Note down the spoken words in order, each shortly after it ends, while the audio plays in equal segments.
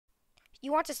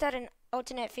You want to start an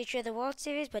alternate future of the world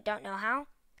series but don't know how?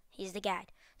 Here's the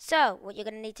guide. So what you're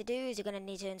going to need to do is you're going to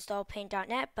need to install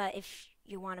paint.net, but if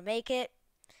you want to make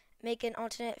an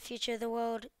alternate future of the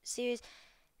world series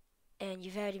and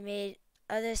you've already made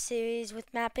other series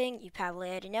with mapping, you probably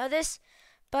already know this.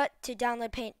 But to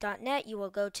download paint.net, you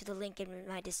will go to the link in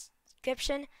my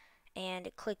description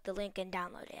and click the link and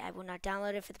download it. I will not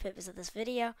download it for the purpose of this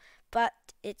video, but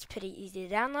it's pretty easy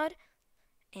to download.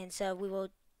 And so we will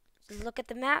look at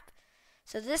the map.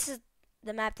 So this is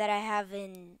the map that I have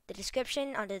in the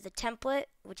description under the template,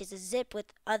 which is a zip with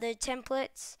other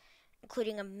templates,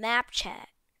 including a map chat.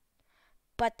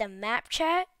 But the map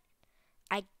chat,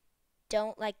 I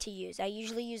don't like to use. I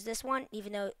usually use this one,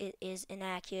 even though it is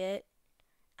inaccurate.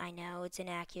 I know it's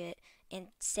inaccurate, and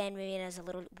San Marino is a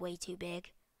little way too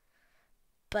big.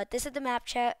 But this is the map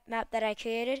that I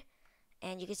created,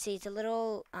 and you can see it's a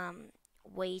little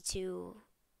way too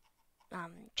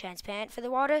transparent for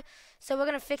the water. So we're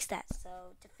gonna fix that. So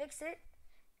to fix it,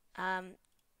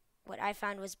 what I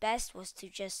found was best was to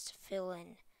just fill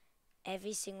in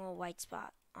every single white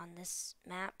spot on this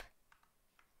map.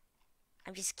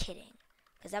 I'm just kidding,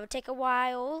 because that would take a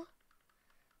while,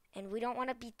 and we don't want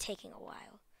to be taking a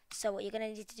while. So what you're going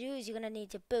to need to do is you're going to need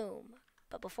to boom.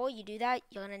 But before you do that,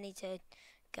 you're going to need to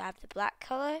grab the black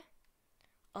color.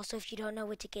 Also, if you don't know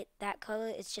where to get that color,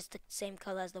 it's just the same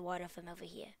color as the water from over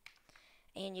here.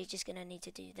 And you're just going to need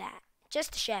to do that,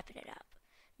 just to sharpen it up.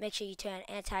 Make sure you turn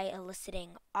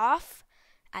anti-eliciting off,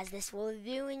 as this will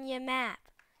ruin your map.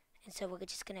 And so we're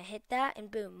just going to hit that,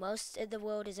 and boom, most of the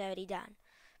world is already done.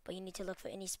 But you need to look for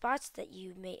any spots that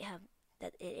you may have,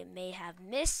 that it may have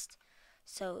missed.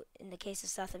 So in the case of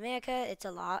South America, it's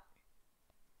a lot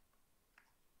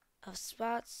of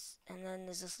spots. And then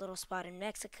there's this little spot in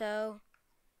Mexico.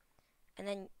 And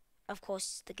then, of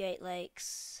course, the Great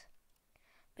Lakes.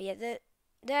 But yeah, there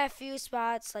are a few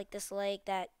spots, like this lake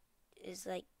that is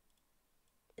like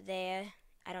there.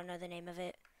 I don't know the name of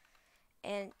it.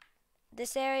 And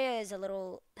this area is a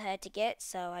little hard to get,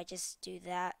 so I just do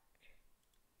that.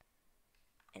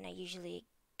 And I usually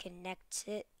connect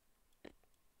it,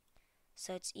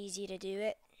 so it's easy to do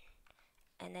it.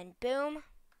 And then boom,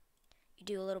 you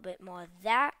do a little bit more of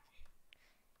that.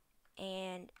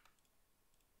 And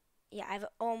yeah, I've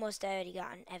almost already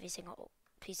gotten every single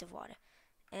piece of water.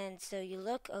 And so you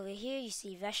look over here, you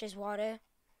see Russia's water,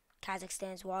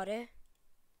 Kazakhstan's water,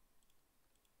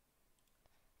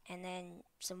 and then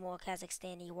some more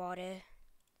Kazakhstani water.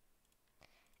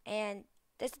 And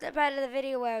this is the part of the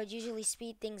video where I would usually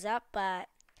speed things up, but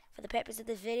for the purpose of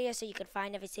this video, so you can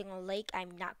find every single lake,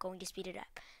 I'm not going to speed it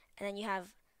up. And then you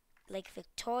have Lake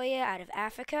Victoria out of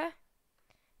Africa.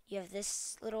 You have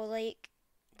this little lake,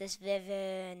 this river,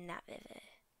 and that river.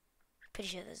 Pretty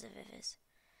sure those are rivers.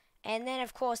 And then,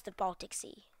 of course, the Baltic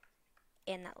Sea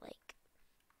in that lake.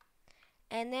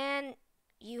 And then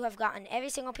you have gotten every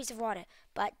single piece of water.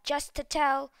 But just to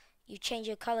tell, you change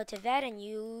your color to red and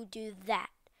you do that.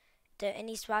 If there are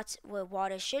any spots where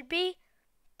water should be,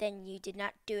 then you did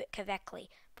not do it correctly.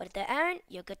 But if there aren't,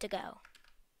 you're good to go.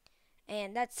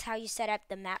 And that's how you set up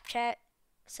the map chat.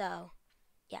 So,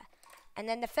 yeah. And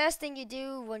then the first thing you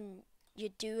do when you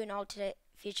do an alternate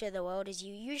future of the world is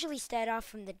you usually start off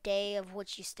from the day of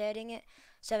which you're starting it.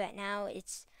 So right now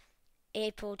it's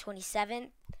April 27th.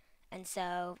 And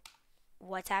so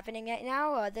what's happening right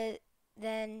now, other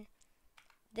than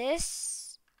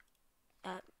this,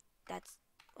 that's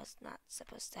what's not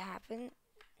supposed to happen.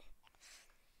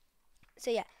 So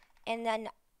yeah, and then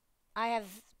I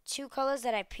have two colors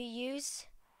that I pre-use.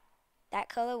 That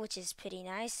color, which is pretty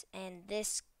nice, and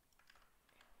this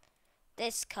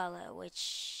color,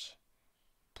 which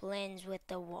blends with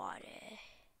the water.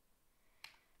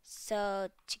 So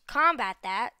to combat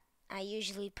that, I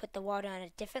usually put the water on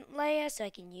a different layer so I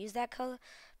can use that color,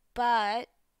 but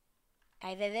I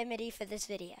have a remedy for this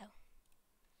video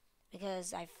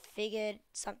because I figured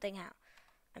something out.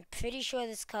 I'm pretty sure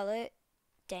this color,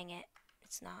 dang it,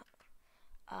 it's not.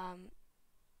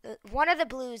 One of the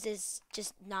blues is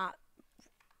just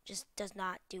does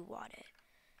not do water.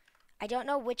 I don't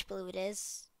know which blue it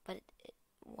is, but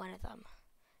one of them.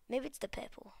 Maybe it's the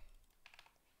purple,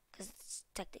 because it's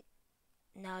technically,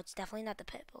 no, it's definitely not the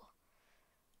purple.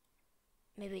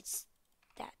 Maybe it's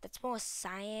that. That's more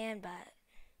cyan, but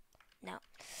no.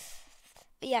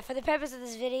 But yeah, for the purpose of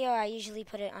this video, I usually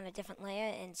put it on a different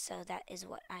layer, and so that is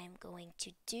what I am going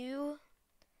to do.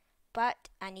 But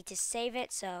I need to save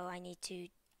it, so I need to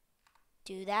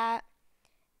do that.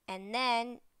 And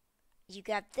then you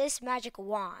grab this magic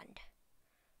wand.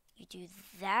 You do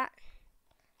that,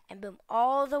 and boom,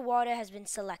 all the water has been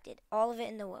selected, all of it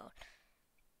in the world,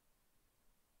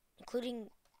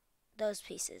 including those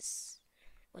pieces,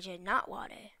 which are not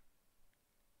water,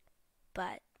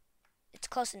 but it's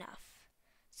close enough.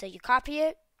 So you copy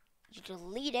it, you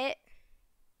delete it,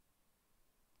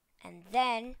 and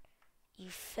then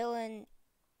you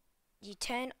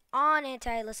turn on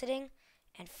anti-eliciting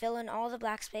and fill in all the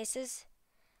black spaces.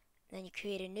 Then you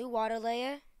create a new water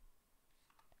layer,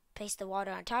 paste the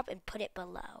water on top, and put it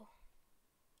below.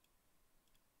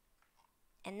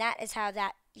 And that is how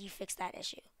you fix that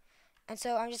issue. And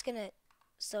so I'm just gonna,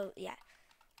 yeah.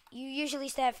 You usually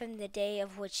start from the day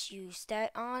of which you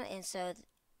start on, and so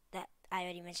that I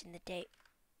already mentioned the date.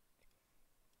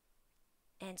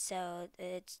 And so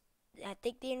I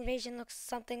think the invasion looks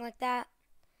something like that.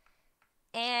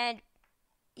 And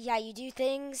yeah, you do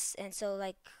things, and so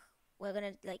like we're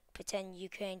gonna like pretend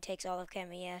Ukraine takes all of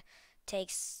Crimea,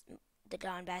 takes the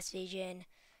Donbass region,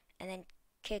 and then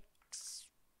kicks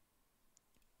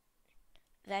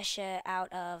Russia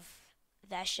out of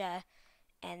Russia,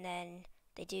 and then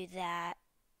they do that.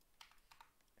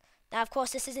 Now, of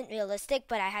course, this isn't realistic,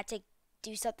 but I had to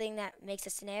do something that makes a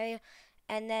scenario.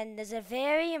 And then there's a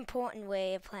very important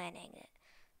way of planning it.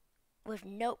 With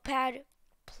Notepad++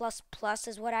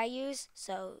 is what I use.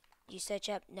 So you search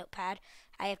up Notepad.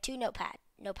 I have two Notepad.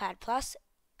 Notepad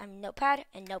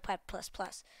and Notepad++.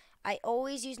 I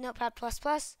always use Notepad++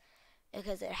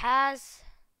 because it has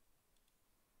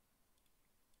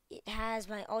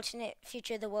my alternate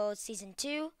Future of the World Season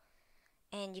 2.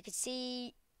 And you can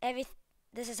see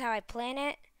this is how I plan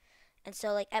it. And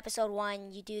so like episode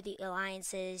 1, you do the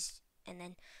alliances, and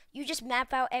then you just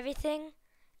map out everything.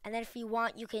 And then if you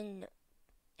want, you can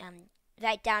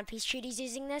write down peace treaties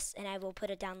using this, and I will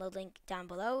put a download link down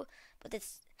below. But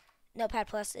this Notepad+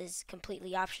 is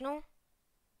completely optional.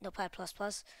 Notepad++.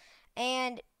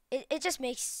 And it just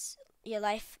makes your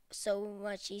life so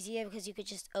much easier because you could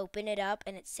just open it up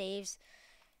and it saves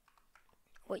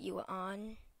what you were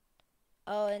on.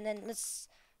 Oh, and then let's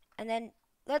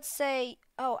say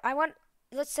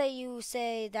you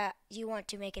say that you want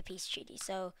to make a peace treaty.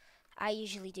 So I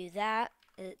usually do that,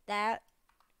 and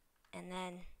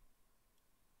then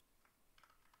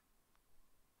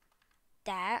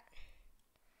that,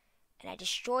 and I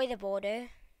destroy the border,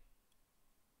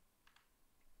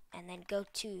 and then go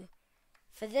to,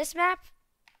 for this map,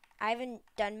 I haven't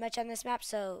done much on this map,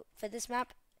 so for this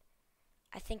map,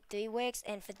 I think 3 works,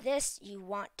 and for this, you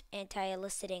want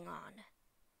anti-eliciting on.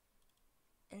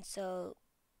 And so,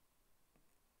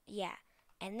 yeah.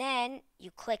 And then, you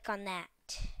click on that.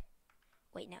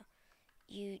 Wait, no.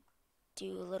 You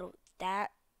do a little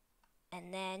that,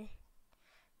 and then,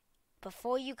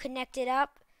 before you connect it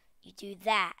up, you do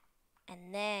that,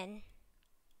 and then,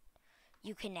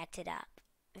 you connect it up.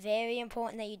 Very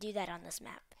important that you do that on this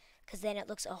map, because then it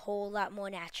looks a whole lot more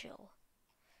natural.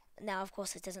 Now, of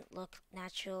course, it doesn't look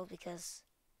natural because,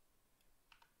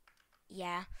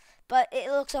 yeah, but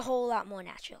it looks a whole lot more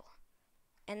natural.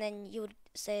 And then you would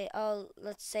say, oh,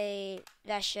 let's say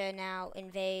Russia now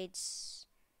invades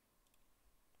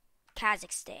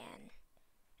Kazakhstan.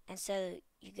 And so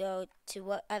you go to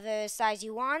whatever size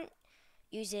you want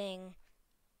using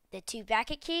the 2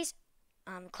 bracket keys.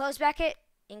 Close bracket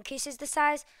increases the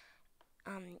size.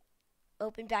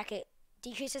 Open bracket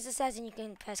decreases the size, and you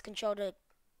can press Control to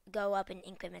go up in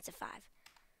increments of 5.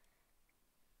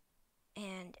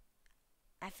 And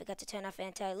I forgot to turn off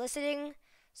anti-eliciting,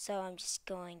 so I'm just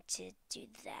going to do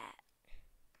that.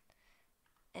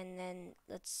 And then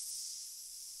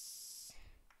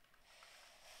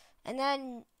and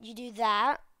then you do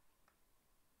that.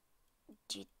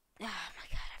 Oh my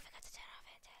god, I forgot to turn off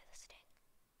anti-eliciting.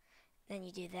 Then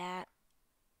you do that,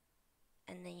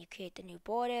 and then you create the new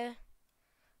border.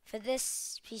 For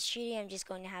this peace treaty, I'm just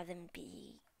going to have them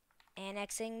be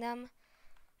annexing them.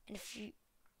 And if you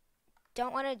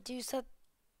don't want to do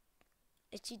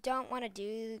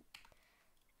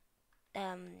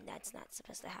that's not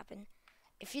supposed to happen.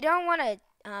 If you don't want to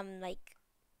like,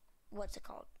 what's it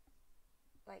called,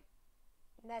 like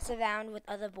mess around with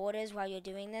other borders while you're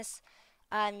doing this,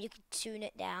 you can tune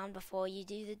it down before you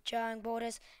do the drawing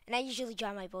borders. And I usually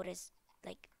draw my borders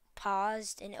like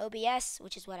paused in OBS,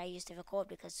 which is what I use to record,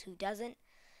 because who doesn't?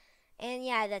 And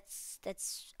yeah,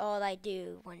 that's all I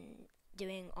do when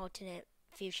doing alternate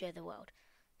Future of the World.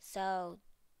 So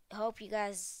hope you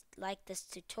guys like this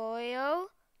tutorial,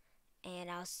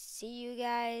 and I'll see you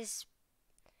guys.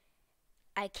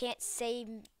 I can't say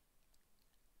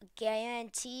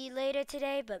guarantee later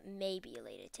today, but maybe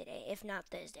later today, if not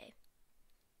Thursday.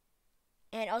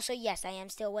 And also, yes, I am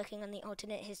still working on the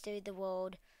alternate History of the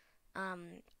World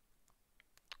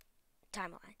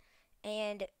timeline.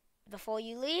 And before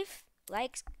you leave,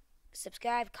 like,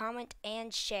 subscribe, comment,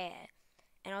 and share.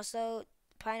 And also,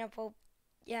 pineapple.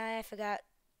 Yeah, I forgot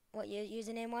what your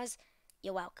username was.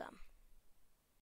 You're welcome.